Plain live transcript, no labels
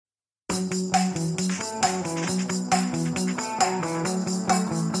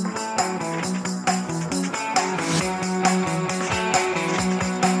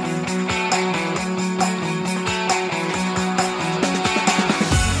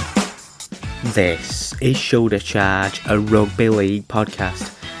This is Shoulder Charge, a rugby league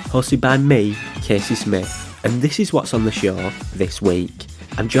podcast, hosted by me, Casey Smith, and this is what's on the show this week.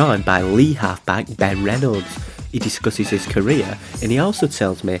 I'm joined by Leigh halfback Ben Reynolds. He discusses his career, and he also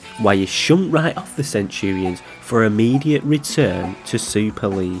tells me why he shunned right off the Centurions for immediate return to Super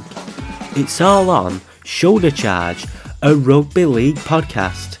League. It's all on Shoulder Charge, a rugby league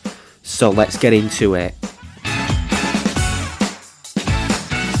podcast. So let's get into it.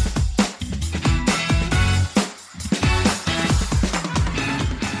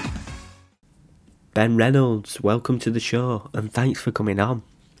 Ben Reynolds, welcome to the show, and thanks for coming on.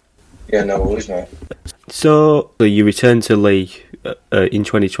 Yeah, no worries, mate. So you returned to Leigh in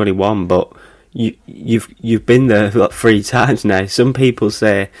 2021, but you've been there like 3 times now. Some people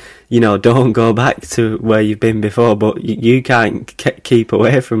say, don't go back to where you've been before, but you can't keep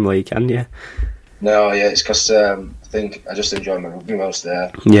away from Leigh, can you? No, yeah, it's because I think I just enjoyed my rugby most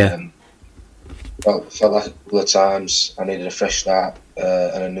there. Yeah. Felt like a couple of times I needed a fresh start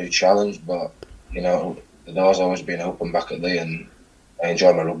and a new challenge, but the door's always been open back at Leigh, and I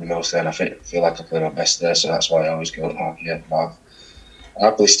enjoy my rugby most there, and I feel like I play my best there, so that's why I always go back. Yeah, but I'll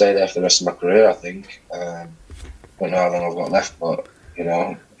happily stay there for the rest of my career, I think. I don't know how long I've got left, but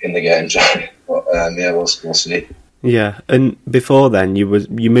in the game, sorry. But yeah, we'll see. Yeah, and before then you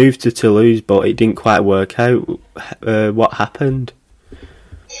moved to Toulouse, but it didn't quite work out. What happened?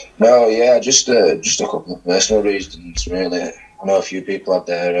 No, yeah, just a couple of personal reasons, really. I know a few people had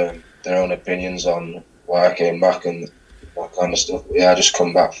their own opinions on why I came back and that kind of stuff. But yeah, I just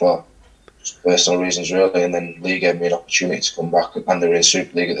come back for just personal reasons, really, and then Leigh gave me an opportunity to come back, and they were in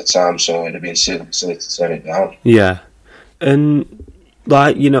Super League at the time, so it'd have been silly to turn it down. Yeah, and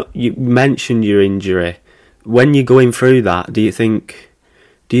you mentioned your injury. When you're going through that, do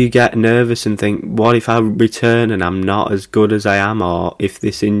you get nervous and think, what if I return and I'm not as good as I am, or if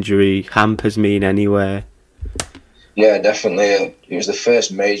this injury hampers me in any way? Yeah, definitely. It was the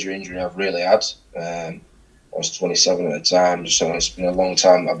first major injury I've really had. I was 27 at the time, so it's been a long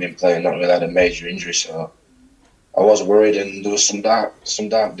time I've been playing, not really had a major injury, so I was worried, and there was some dark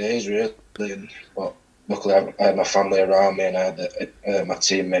days, really. But luckily I had my family around me, and I had my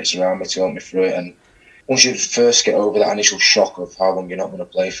teammates around me to help me through it. And once you first get over that initial shock of how long you're not going to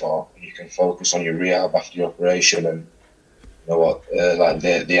play for, you can focus on your rehab after your operation, and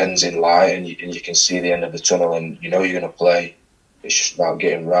the end's in light, and you can see the end of the tunnel, and you're going to play. It's just about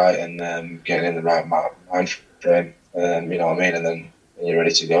getting right and getting in the right mind frame, you know what I mean, and then you're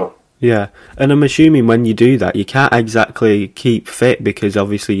ready to go. Yeah, and I'm assuming when you do that, you can't exactly keep fit because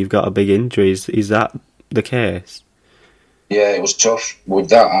obviously you've got a big injury. Is that the case? Yeah, it was tough. With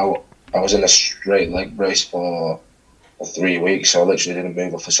that, I was in a straight leg brace for 3 weeks, so I literally didn't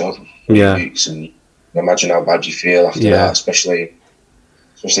move off the sofa for 3 weeks, and imagine how bad you feel after that, especially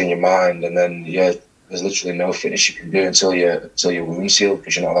in your mind. And then there's literally no fitness you can do until your wound's healed,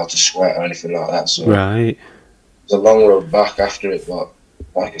 because you're not allowed to sweat or anything like that. So right, it's a long road back after it, but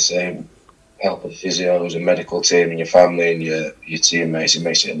like I say, help with physios and medical team and your family and your teammates, it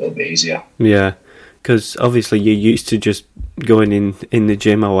makes it a little bit easier. Yeah, because obviously you're used to just going in the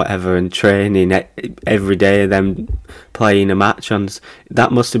gym or whatever and training every day, then playing a match on.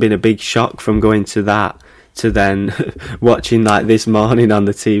 That must have been a big shock from going to that to then watching like this morning on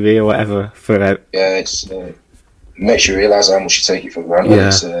the TV or whatever. It makes you realise how much you take it for granted. Yeah.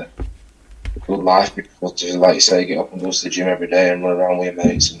 It's a good life, because to, like you say, get up and go to the gym every day and run around with your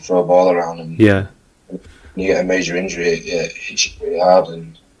mates and throw a ball around, and yeah, you get a major injury, it hits you pretty hard,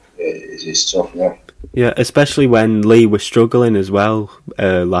 and it's tough. Yeah, especially when Leigh was struggling as well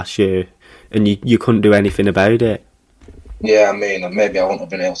last year, and you couldn't do anything about it. Yeah, I mean, maybe I wouldn't have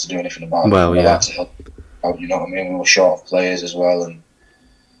been able to do anything about it. Well, yeah. To help out, you know what I mean? We were short of players as well, and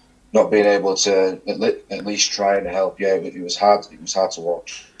not being able to at least try and help. Yeah, it was hard. It was hard to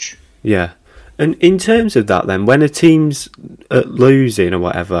watch. Yeah, and in terms of that, then, when a team's losing or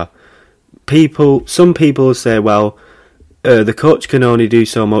whatever, some people say, well, the coach can only do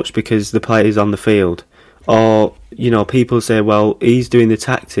so much because the player's on the field. Or, people say, well, he's doing the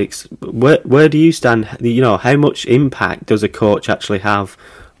tactics. Where do you stand? How much impact does a coach actually have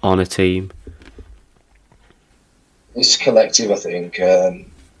on a team? It's collective, I think. I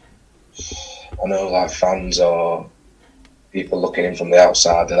know, like, fans or people looking in from the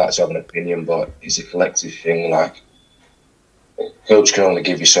outside, they like to have an opinion, but it's a collective thing. Like, a coach can only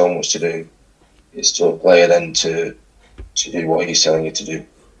give you so much to do. It's to a player then to do what he's telling you to do.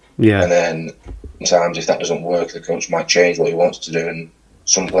 Yeah. And then sometimes if that doesn't work, the coach might change what he wants to do, and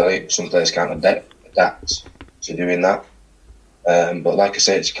some players can't adapt to doing that. But like I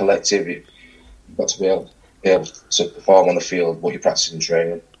say, it's collective. You've got to be able to perform on the field what you practice in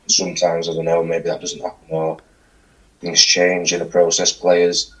training. Sometimes, I don't know, maybe that doesn't happen, or things change in the process,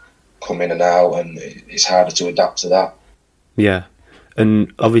 players come in and out, and it's harder to adapt to that. Yeah.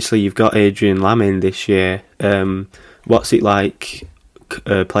 And obviously you've got Adrian Lam in this year. What's it like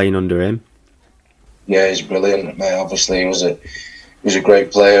playing under him? Yeah, he's brilliant, mate. Obviously, he was a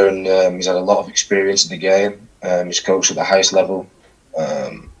great player, and he's had a lot of experience in the game. He's coached at the highest level.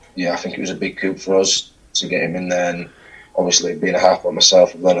 I think it was a big coup for us to get him in there. And obviously, being a halfback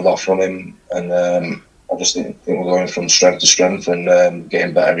myself, I've learned a lot from him. And I just think we're going from strength to strength and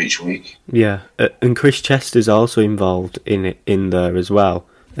getting better each week. Yeah, and Chris Chester's also involved in there as well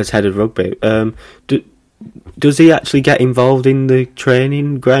as head of rugby. Does he actually get involved in the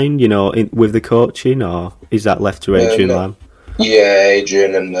training ground, with the coaching, or is that left to Adrian Lam? Yeah,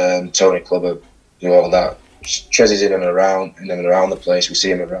 Adrian and Tony Clubber do all that. Chez is in and around the place. We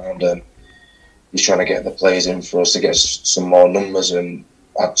see him around. He's trying to get the players in for us to get some more numbers and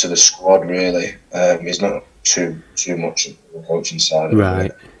add to the squad. Really, he's not too much on the coaching side.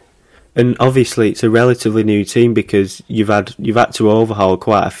 Right. And obviously, it's a relatively new team because you've had to overhaul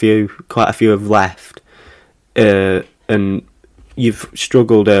quite a few. Quite a few have left. And you've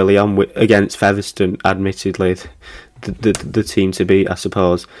struggled early on against Featherstone, admittedly, the team to beat, I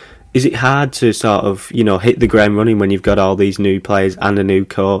suppose. Is it hard to sort of, hit the ground running when you've got all these new players and a new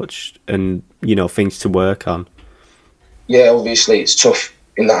coach and, things to work on? Yeah, obviously it's tough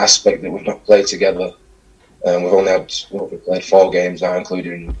in that aspect that we've not played together. We've played 4 games now,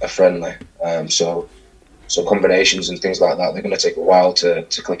 including a friendly. So combinations and things like that, they're going to take a while to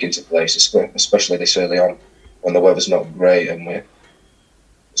click into place, especially this early on when the weather's not great and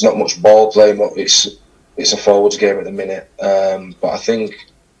there's not much ball play. It's a forwards game at the minute. But I think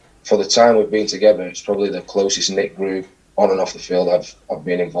for the time we've been together, it's probably the closest knit group on and off the field I've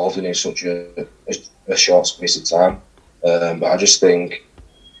been involved in such a short space of time. But I just think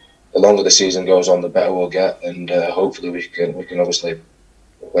the longer the season goes on, the better we'll get, and hopefully we can obviously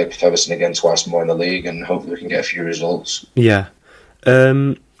play Featherstone again twice more in the league, and hopefully we can get a few results. Yeah.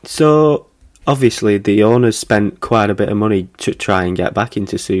 So obviously the owners spent quite a bit of money to try and get back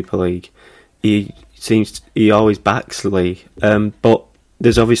into Super League. He always backs the league, but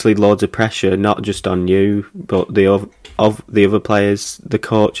there's obviously loads of pressure, not just on you, but the other players, the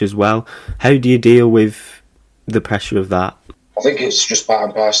coach as well. How do you deal with the pressure of that? I think it's just part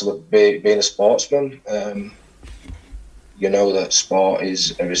and parcel of being a sportsman. You know that sport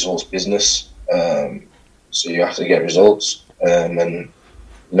is a results business, so you have to get results. And you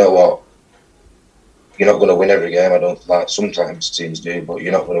know what? You're not going to win every game. I don't like sometimes teams do, but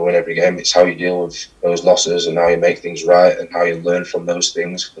you're not going to win every game. It's how you deal with those losses and how you make things right and how you learn from those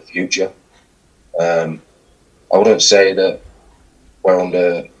things for the future. I wouldn't say that we're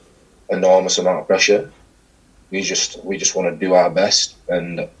under enormous amount of pressure. We just want to do our best,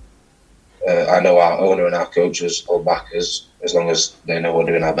 and I know our owner and our coaches will back us as long as they know we're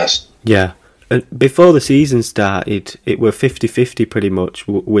doing our best. Yeah. Before the season started, it were 50-50 pretty much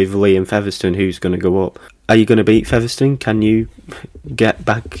with Leigh and Featherstone who's going to go up. Are you going to beat Featherstone? Can you get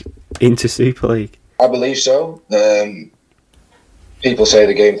back into Super League? I believe so. People say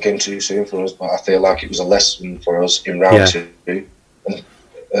the game came too soon for us, but I feel like it was a lesson for us in round 2,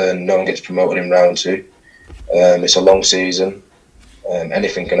 and no one gets promoted in round 2. It's a long season.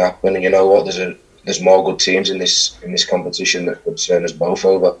 Anything can happen, and you know what? There's more good teams in this competition that could turn us both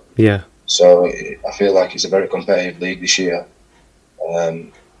over. Yeah. So I feel like it's a very competitive league this year.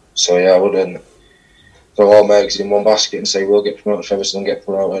 I wouldn't throw all my eggs in one basket and say we'll get promoted, Featherstone get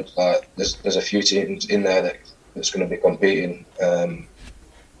promoted. Like there's a few teams in there that's going to be competing. And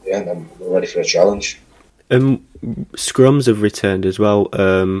we're ready for a challenge. Scrums have returned as well.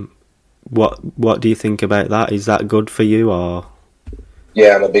 What do you think about that? Is that good for you or?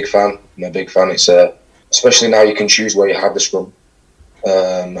 Yeah, I'm a big fan. It's especially now you can choose where you have the scrum.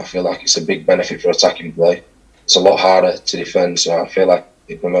 I feel like it's a big benefit for attacking play. It's a lot harder to defend, so I feel like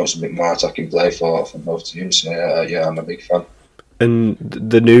it promotes a bit more attacking play for both teams. So I'm a big fan. And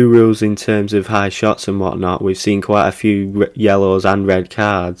the new rules in terms of high shots and whatnot, we've seen quite a few yellows and red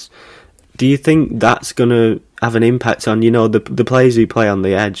cards. Do you think that's going to have an impact on, the players who play on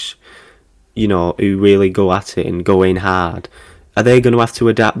the edge, who really go at it and go in hard? Are they going to have to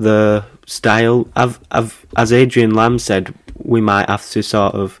adapt the style? As Adrian Lam said, we might have to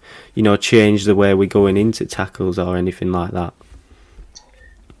sort of, change the way we're going into tackles or anything like that.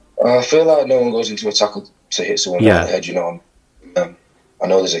 I feel like no one goes into a tackle to hit someone on the head, I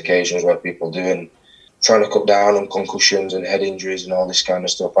know there's occasions where people do, and trying to cut down on concussions and head injuries and all this kind of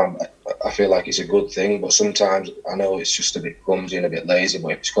stuff. I feel like it's a good thing, but sometimes I know it's just a bit clumsy and a bit lazy,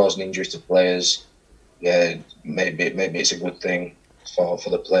 but if it's causing injuries to players, yeah, maybe it's a good thing. for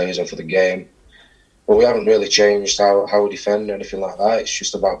the players and for the game. But we haven't really changed how we defend or anything like that. It's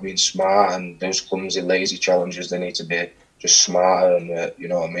just about being smart, and those clumsy, lazy challenges, they need to be just smarter and, you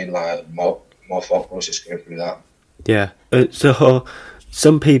know what I mean, like more thought process going through that. Yeah. So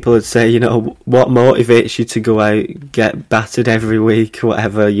some people would say, you know, what motivates you to go out, get battered every week,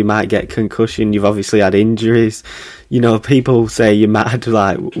 whatever, you might get concussion, you've obviously had injuries. You know, people say you're mad,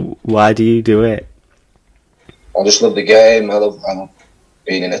 like, why do you do it? I just love the game. I love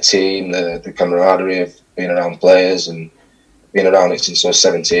being in a team, the camaraderie of being around players and being around it since I was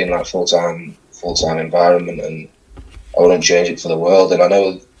 17, like full-time environment, and I wouldn't change it for the world. And I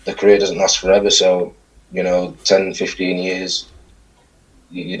know the career doesn't last forever, so, you know, 10, 15 years,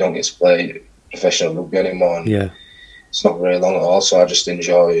 you don't get to play professional rugby anymore. And yeah, it's not very long at all, so I just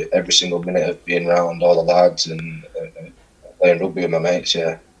enjoy every single minute of being around all the lads and playing rugby with my mates,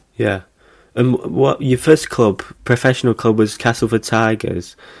 yeah. Yeah. And what your first professional club, was Castleford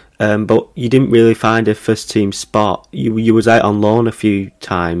Tigers, but you didn't really find a first team spot. You was out on loan a few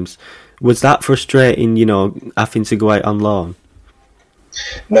times. Was that frustrating, you know, having to go out on loan?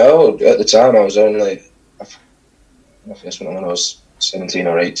 No, at the time I was only, I guess when I was 17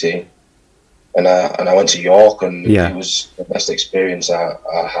 or 18, and I went to York, and it was the best experience I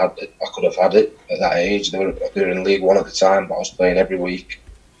could have had it at that age. They were in League One at the time, but I was playing every week.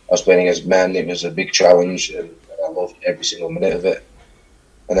 I was playing against men. It was a big challenge, and I loved every single minute of it.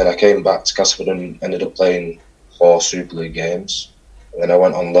 And then I came back to Castleford and ended up playing 4 Super League games. And then I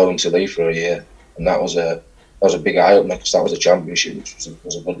went on loan to Leigh for a year, and that was a big eye opener, because that was a championship, which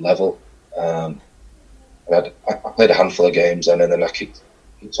was a good level. And I played a handful of games then, and then I kicked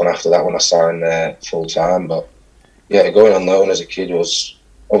on after that when I signed there full time. But yeah, going on loan as a kid was,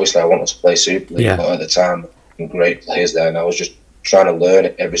 obviously I wanted to play Super League, but at the time, great players there, and I was just trying to learn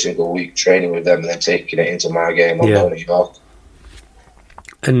it every single week, training with them, and then taking it into my game on loan at York.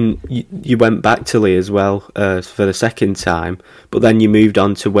 And you went back to Leigh as well for the second time, but then you moved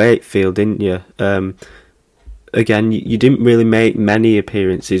on to Wakefield, didn't you? Again, you didn't really make many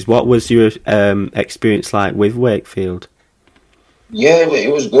appearances. What was your experience like with Wakefield? Yeah,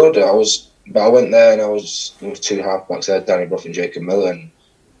 it was good. I went there and there was 2 halfbacks there, Danny Brough and Jacob Miller, and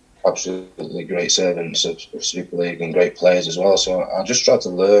absolutely great servants of Super League and great players as well. So I just tried to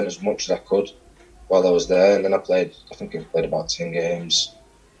learn as much as I could while I was there, and then I played about 10 games.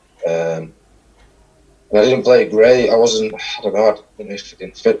 And I didn't play great. I don't know if I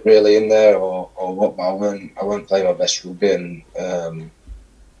didn't fit really in there or what, but I weren't playing my best rugby, and I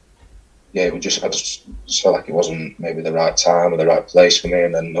just felt like it wasn't maybe the right time or the right place for me.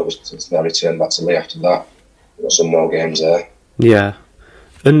 And then obviously I returned back to Leigh after that. Got some more games there. Yeah.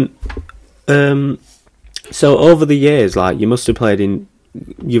 And so over the years, like, you've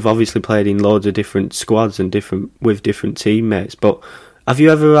obviously played in loads of different squads and with different teammates, but have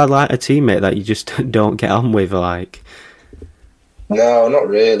you ever had like a teammate that you just don't get on with, like? No, not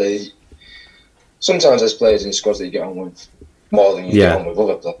really. Sometimes there's players in squads that you get on with more than you get on with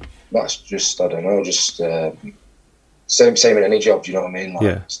other players. That's just, I don't know, just same in any job, do you know what I mean?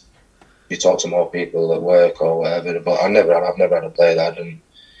 Like, you talk to more people at work or whatever, but I've never had a player that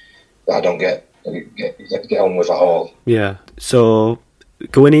I don't get on with at all. Yeah. So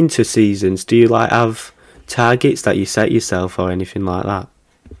going into seasons, do you like have targets that you set yourself or anything like that?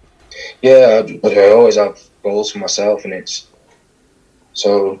 Yeah, I always have goals for myself, and it's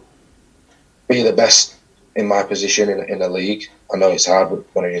so be the best in my position in a league. I know it's hard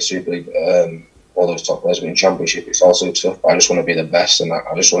when you're in Super League, all those top players, but in Championship it's also tough. I just want to be the best, and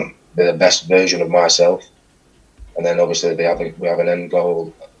I just want to be the best version of myself. And then obviously we have an end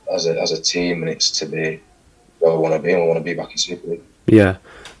goal as a team, and it's to be where we want to be, and we want to be back in Super League. Yeah.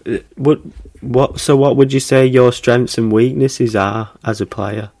 What would you say your strengths and weaknesses are as a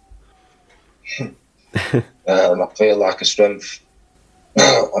player? I feel like a strength.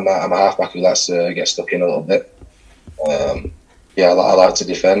 I'm a halfback who likes to get stuck in a little bit. I like to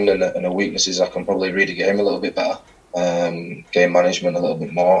defend, and a weakness is I can probably read a game a little bit better. Game management a little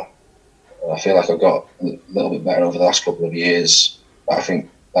bit more. I feel like I've got a little bit better over the last couple of years. But I think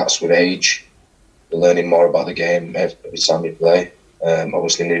that's with age. You're learning more about the game every time you play.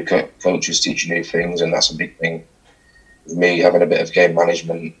 Obviously, new coaches teach you new things, and that's a big thing. With me having a bit of game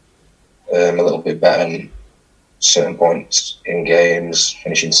management, a little bit better in certain points in games,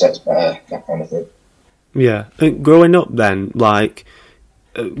 finishing sets better, that kind of thing. Yeah. And growing up then, like,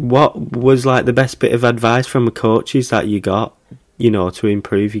 what was like the best bit of advice from the coaches that you got, you know, to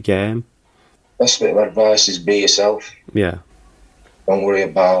improve your game? Best bit of advice is be yourself. Yeah. Don't worry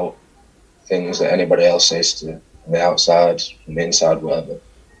about things that anybody else says to you from the outside, from the inside, whatever.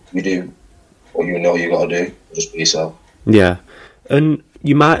 You do what you know you got to do. Just be yourself. Yeah. And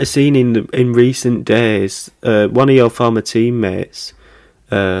you might have seen in recent days, one of your former teammates,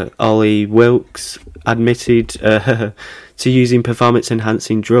 Ollie Wilkes, admitted to using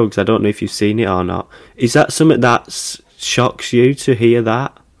performance-enhancing drugs. I don't know if you've seen it or not. Is that something that shocks you to hear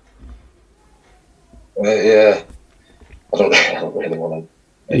that? Yeah, I don't really want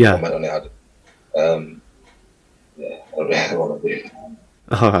to make comment on it. Yeah, I don't really want to do it.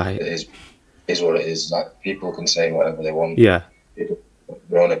 All right. It is what it is. Like, people can say whatever they want. Yeah. People have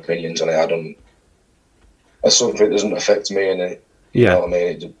their own opinions on it. That's something that doesn't affect me, and you know what I mean?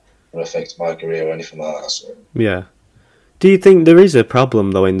 It doesn't affect my career or anything like that. So. Yeah. Do you think there is a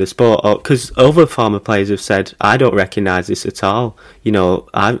problem though in the sport? Because other former players have said, I don't recognise this at all. You know,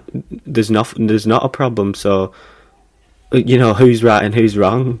 there's not a problem. So, you know, who's right and who's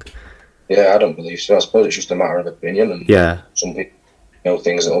wrong? Yeah, I don't believe so. I suppose it's just a matter of opinion, and some people know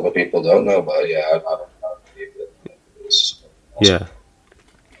things that other people don't know. But yeah, I don't believe that. Yeah.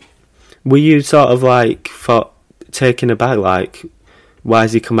 Were you sort of like taken aback? Like, why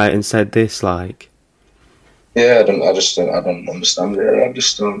has he come out and said this? Like. Yeah, I don't understand it. I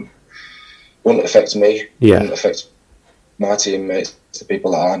just wouldn't affect me. Yeah. Wouldn't affect my teammates, the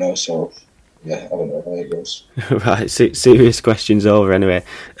people that I know. So yeah, I don't know how it goes. Right, serious questions over anyway.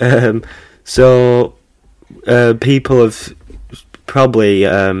 So people have probably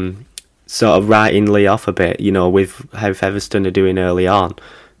sort of writing Lee off a bit, you know, with how Featherstone are doing early on.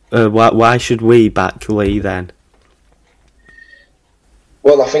 Why should we back Lee then?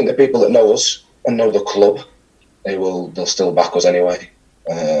 Well, I think the people that know us and know the club, they'll still back us anyway.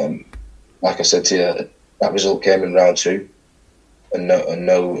 Like I said to you, that result came in round 2, and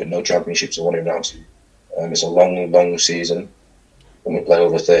no championships are won in round 2. It's a long season. When we play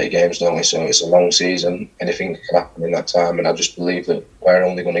over 30 games, don't we? So it's a long season. Anything can happen in that time, and I just believe that we're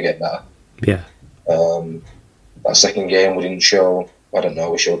only going to get better. Yeah. That second game, we didn't show. I don't know.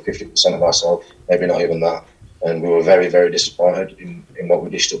 We showed 50% of ourselves, maybe not even that, and we were very, very disappointed in what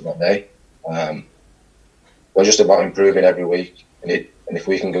we dished up that day. We're just about improving every week, and if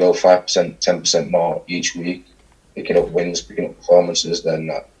we can go 5%, 10% more each week, picking up wins, picking up performances, then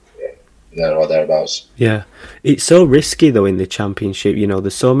there or thereabouts. Yeah, it's so risky though in the championship. You know,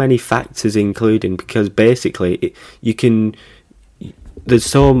 there's so many factors including, because basically there's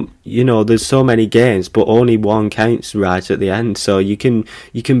so many games, but only one counts right at the end. So you can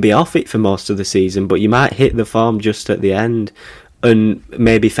be off it for most of the season, but you might hit the form just at the end. And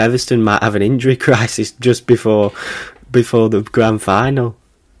maybe Featherstone might have an injury crisis just before the grand final.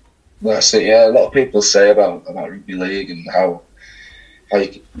 That's it. Yeah, a lot of people say about rugby league and how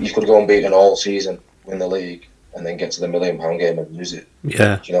you could go and beat an all season, win the league, and then get to the £1 million game and lose it.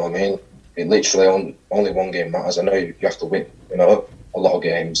 Yeah. Do you know what I mean? It literally only one game matters. I know you have to win, a lot of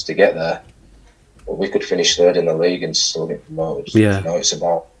games to get there, but we could finish third in the league and still get promoted. Yeah. You know, it's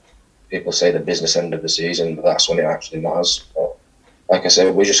about, people say the business end of the season, but that's when it actually matters. But like I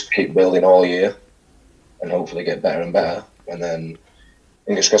said, we just keep building all year and hopefully get better and better, and then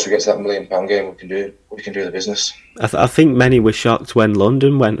fingers crossed we get to that £1 million game. We can do the business. I think many were shocked when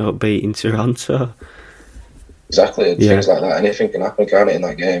London went up beating Toronto. Exactly, things like that. Anything can happen, can't it, in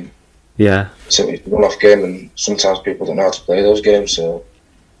that game? Yeah. So it's a one-off game, and sometimes people don't know how to play those games. So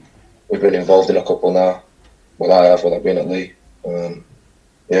we've been involved in a couple now. Well, I have, without being at Lee.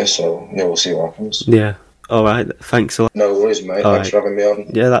 We'll see what happens. Yeah. All right. Thanks a lot. No worries, mate. Thanks for having me on.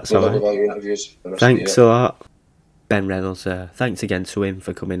 Yeah, that's all right. About your interviews. Thanks a lot. Ben Reynolds, thanks again to him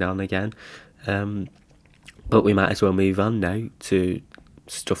for coming on again. But we might as well move on now to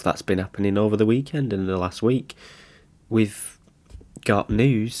stuff that's been happening over the weekend and the last week. We've got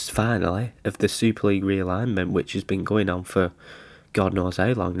news, finally, of the Super League realignment, which has been going on for God knows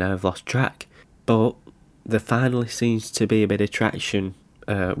how long now. I've lost track. But there finally seems to be a bit of traction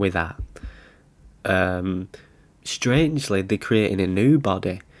with that. Strangely, they're creating a new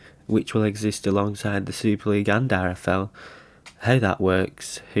body which will exist alongside the Super League and RFL. How that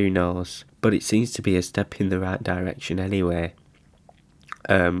works, who knows? But it seems to be a step in the right direction anyway.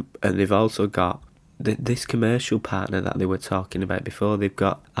 And they've also got this commercial partner that they were talking about before. They've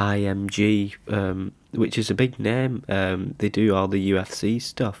got IMG, which is a big name. They do all the UFC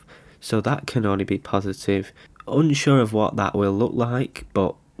stuff, so that can only be positive. Unsure of what that will look like,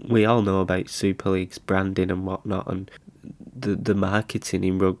 but we all know about Super League's branding and whatnot, and the marketing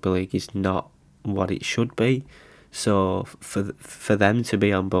in rugby league is not what it should be. So for them to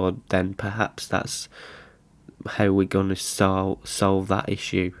be on board, then perhaps that's how we're going to solve that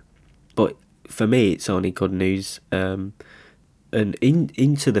issue. But for me, it's only good news. And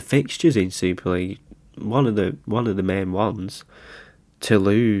into the fixtures in Super League, one of the main ones,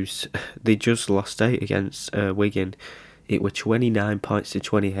 Toulouse, they just lost out against Wigan. it were 29 points to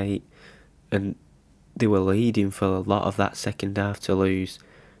 28, and they were leading for a lot of that second half to lose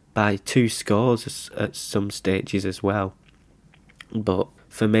by 2 scores at some stages as well. But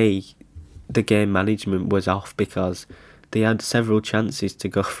for me, the game management was off because they had several chances to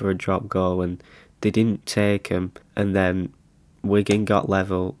go for a drop goal and they didn't take them, and then Wigan got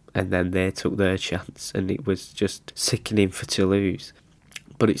level and then they took their chance, and it was just sickening for Toulouse.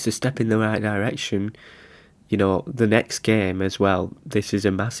 But it's a step in the right direction. You know, the next game as well, this is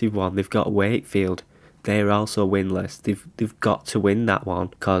a massive one. They've got Wakefield. They're also winless. They've got to win that one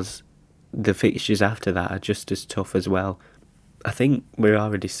because the fixtures after that are just as tough as well. I think we're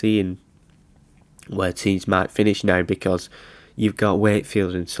already seeing where teams might finish now because you've got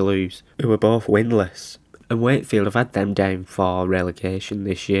Wakefield and Toulouse, who are both winless. And Wakefield have had them down for relegation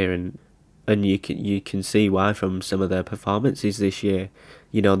this year, and you can see why from some of their performances this year.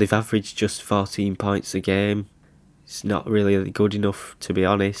 You know, they've averaged just 14 points a game. It's not really good enough, to be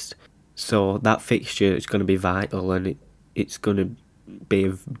honest. So that fixture is going to be vital, and it's going to be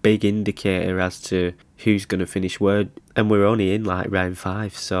a big indicator as to who's going to finish where. And we're only in like round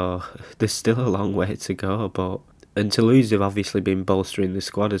 5, so there's still a long way to go. And Toulouse have obviously been bolstering the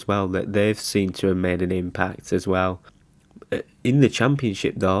squad as well. That they've seemed to have made an impact as well. In the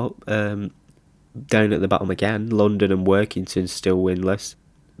Championship though, down at the bottom again, London and Workington still winless.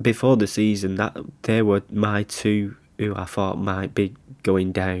 Before the season, that they were my 2 who I thought might be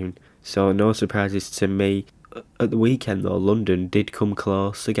going down. So no surprises to me. At the weekend though, London did come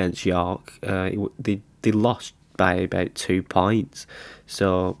close against York. They lost by about 2 points.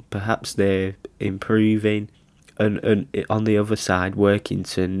 So perhaps they're improving. And on the other side,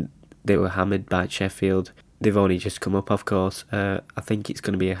 Workington, they were hammered by Sheffield. They've only just come up, of course. I think it's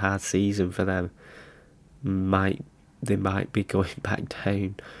going to be a hard season for them. They might be going back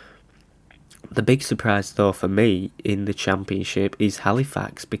down. The big surprise, though, for me in the Championship is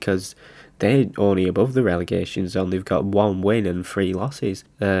Halifax, because they're only above the relegation zone. They've got 1 win and 3 losses.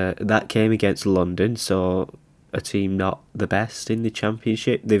 That came against London, so a team not the best in the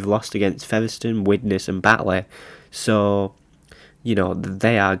Championship. They've lost against Featherstone, Widnes and Batley. So, you know,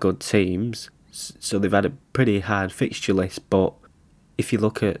 they are good teams. So they've had a pretty hard fixture list. But if you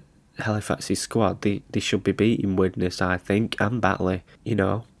look at Halifax's squad, they should be beating Widnes, I think, and Batley, you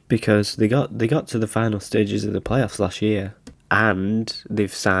know, because they got to the final stages of the playoffs last year. And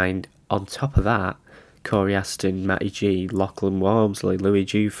they've signed, on top of that, Corey Aston, Matty G, Lachlan Walmsley, Louis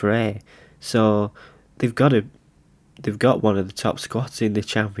Dufresne. So they've got one of the top squads in the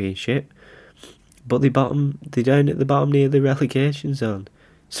Championship, but they're down at the bottom near the relegation zone.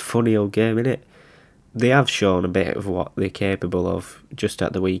 It's a funny old game, innit? They have shown a bit of what they're capable of just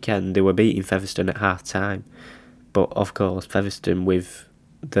at the weekend. They were beating Featherstone at half time, but of course Featherstone, with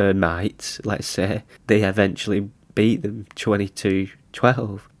their might, let's say, they eventually beat them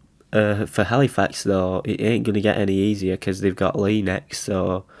 22-12. For Halifax though, it ain't going to get any easier because they've got Lee next,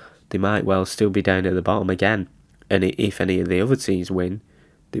 so they might well still be down at the bottom again. And if any of the other teams win,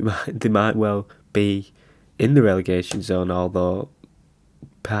 they might well be in the relegation zone, although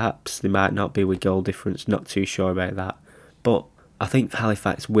perhaps they might not be with goal difference, not too sure about that. But I think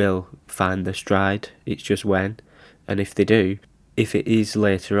Halifax will find their stride, it's just when. And if they do, if it is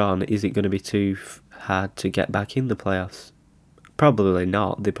later on, is it going to be too hard to get back in the playoffs? Probably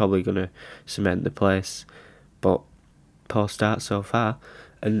not. They're probably going to cement the place. But poor start so far.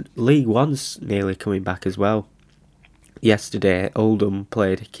 And League One's nearly coming back as well. Yesterday, Oldham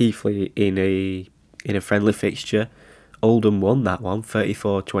played Keighley in a friendly fixture. Oldham won that one,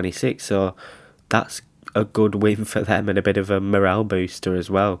 34-26, so that's a good win for them and a bit of a morale booster as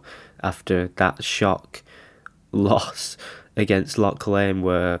well after that shock loss against Loch Lane,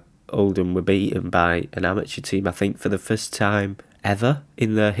 where Oldham were beaten by an amateur team, I think for the first time ever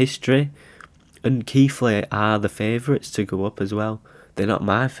in their history. And Keighley are the favourites to go up as well. They're not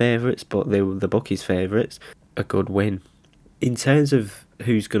my favourites, but they were the bookies' favourites. A good win. In terms of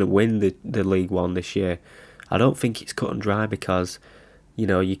who's going to win the League One this year, I don't think it's cut and dry because, you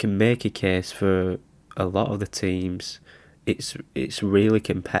know, you can make a case for a lot of the teams. It's really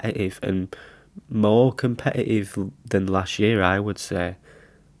competitive, and more competitive than last year, I would say,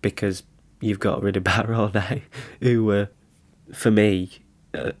 because you've got rid of Barrow now, who were, for me,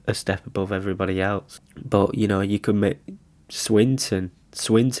 a step above everybody else. But, you know, you could make Swinton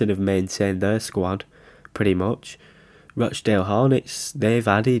have maintained their squad pretty much. Rochdale Hornets, they've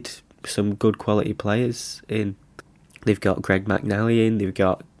added some good quality players in. They've got Greg McNally in,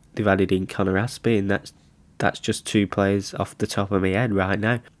 they've added in Connor Aspie, and that's just 2 players off the top of my head right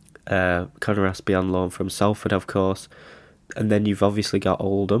now. Connor Aspie on loan from Salford, of course, and then you've obviously got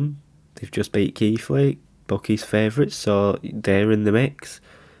Oldham. They've just beat Keighley, bookies' favourites, so they're in the mix.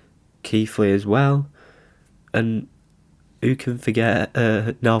 Keighley as well. And who can forget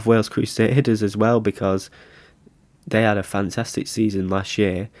North Wales Crusaders as well, because they had a fantastic season last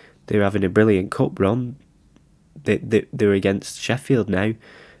year. They're having a brilliant cup run. They're against Sheffield now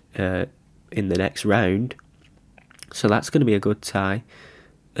in the next round. So that's going to be a good tie.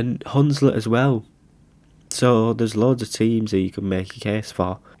 And Hunslet as well. So there's loads of teams that you can make a case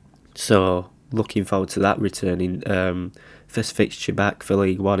for. So looking forward to that returning. First fixture back for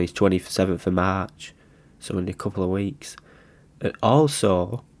League One is 27th of March. So in a couple of weeks. And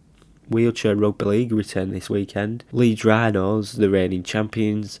also, Wheelchair Rugby League return this weekend. Leeds Rhinos, the reigning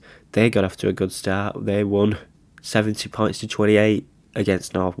champions, they got off to a good start. They won 70 points to 28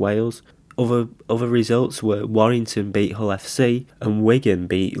 against North Wales. Other results were Warrington beat Hull FC and Wigan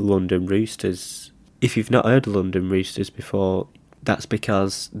beat London Roosters. If you've not heard of London Roosters before, that's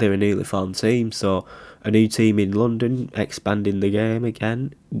because they're a newly formed team, so a new team in London, expanding the game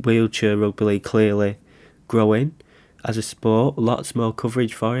again. Wheelchair Rugby League clearly growing as a sport, lots more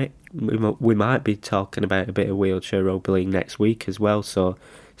coverage for it. We might be talking about a bit of Wheelchair Rugby League next week as well, so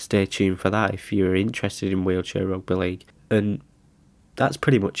stay tuned for that if you're interested in Wheelchair Rugby League. And that's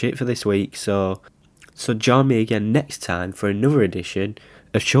pretty much it for this week, so join me again next time for another edition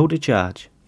of Shoulder Charge.